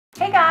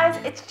Hey guys,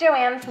 it's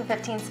Joanne from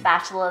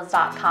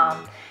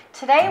 15spatulas.com.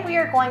 Today we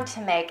are going to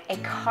make a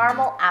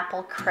caramel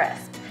apple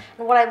crisp.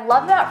 And what I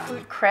love about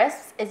fruit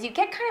crisps is you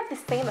get kind of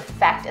the same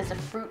effect as a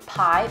fruit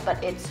pie,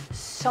 but it's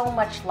so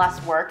much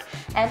less work.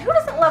 And who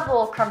doesn't love a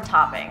little crumb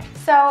topping?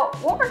 So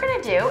what we're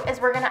gonna do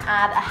is we're gonna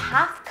add a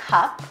half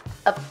cup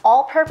of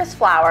all-purpose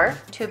flour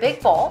to a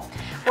big bowl.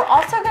 We're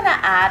also gonna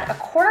add a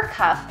quarter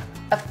cup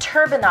of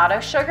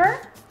turbinado sugar.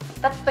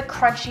 That's the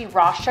crunchy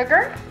raw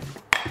sugar.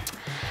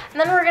 And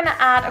then we're gonna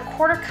add a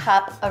quarter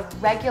cup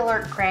of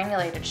regular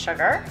granulated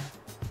sugar.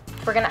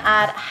 We're gonna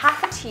add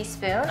half a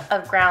teaspoon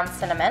of ground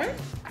cinnamon,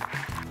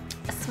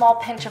 a small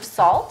pinch of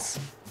salt.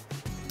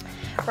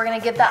 We're gonna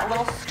give that a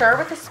little stir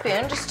with a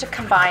spoon just to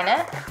combine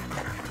it.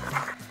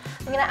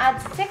 I'm gonna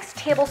add 6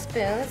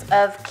 tablespoons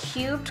of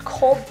cubed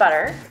cold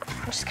butter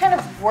and just kind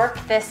of work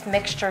this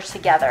mixture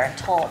together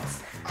until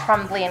it's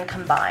crumbly and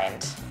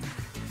combined.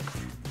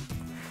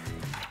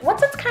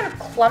 Once it's kind of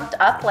clumped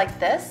up like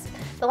this,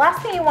 the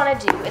last thing you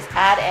want to do is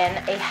add in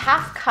a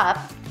half cup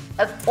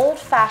of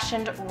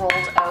old-fashioned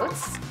rolled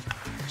oats.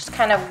 Just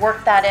kind of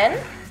work that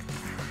in.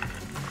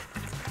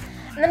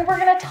 And then we're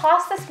going to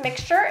toss this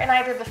mixture in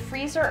either the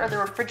freezer or the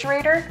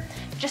refrigerator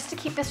just to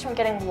keep this from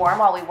getting warm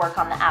while we work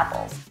on the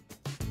apples.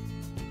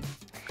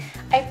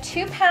 I have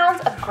 2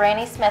 pounds of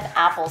Granny Smith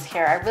apples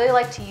here. I really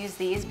like to use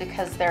these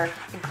because they're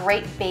a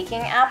great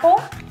baking apple.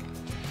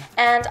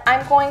 And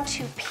I'm going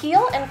to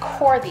peel and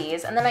core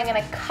these, and then I'm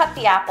going to cut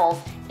the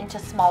apples into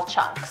small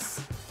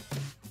chunks.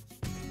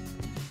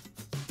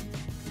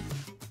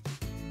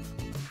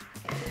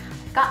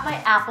 Got my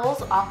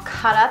apples all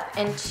cut up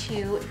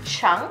into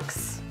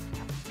chunks.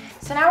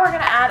 So now we're going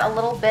to add a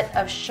little bit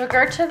of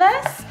sugar to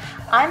this.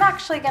 I'm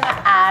actually going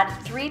to add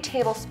 3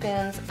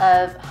 tablespoons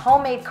of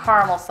homemade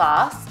caramel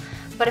sauce.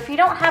 But if you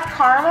don't have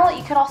caramel,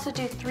 you could also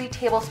do 3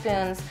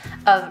 tablespoons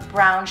of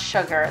brown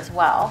sugar as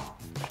well.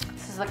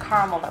 This is the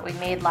caramel that we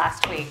made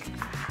last week.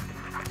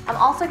 I'm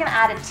also going to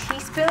add a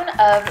teaspoon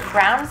of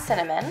ground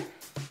cinnamon,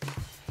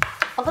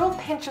 a little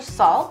pinch of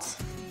salt,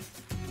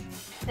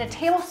 and a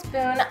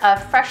tablespoon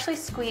of freshly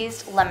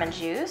squeezed lemon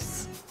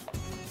juice.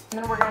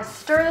 And then we're going to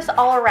stir this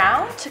all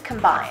around to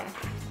combine.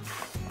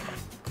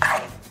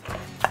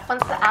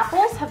 Once the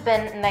apples have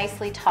been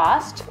nicely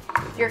tossed,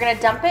 you're going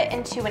to dump it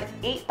into an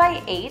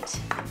 8x8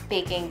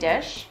 baking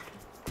dish.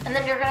 And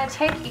then you're going to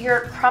take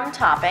your crumb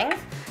topping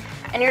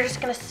and you're just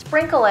going to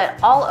sprinkle it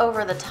all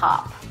over the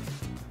top.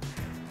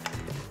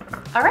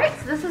 All right,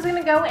 so this is going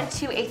to go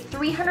into a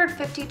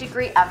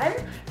 350-degree oven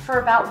for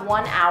about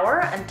 1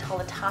 hour until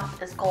the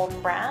top is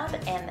golden brown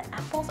and the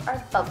apples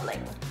are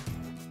bubbling.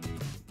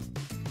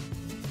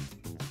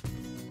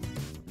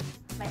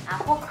 My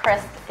apple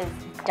crisp is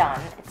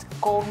done. It's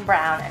golden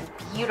brown and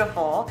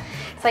beautiful.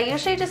 So I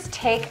usually just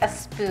take a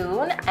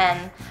spoon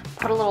and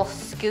put a little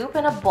scoop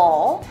in a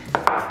bowl,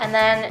 and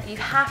then you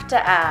have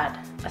to add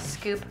a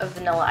scoop of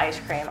vanilla ice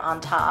cream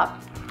on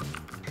top.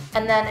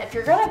 And then if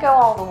you're gonna go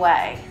all the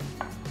way,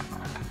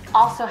 you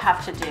also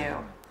have to do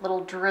a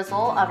little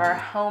drizzle of our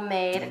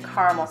homemade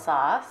caramel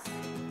sauce.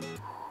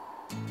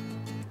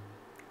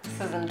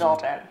 This is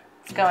indulgent.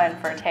 Let's go in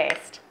for a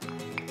taste.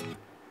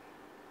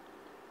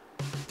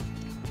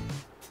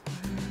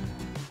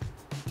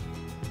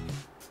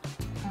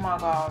 Oh my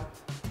God.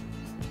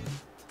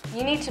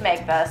 You need to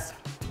make this.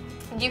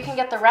 You can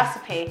get the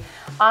recipe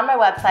on my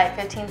website,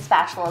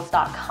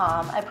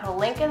 15spatulas.com. I put a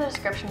link in the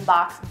description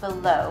box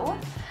below.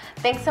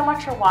 Thanks so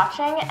much for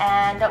watching,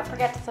 and don't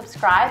forget to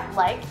subscribe,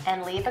 like,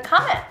 and leave a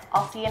comment.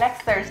 I'll see you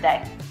next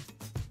Thursday.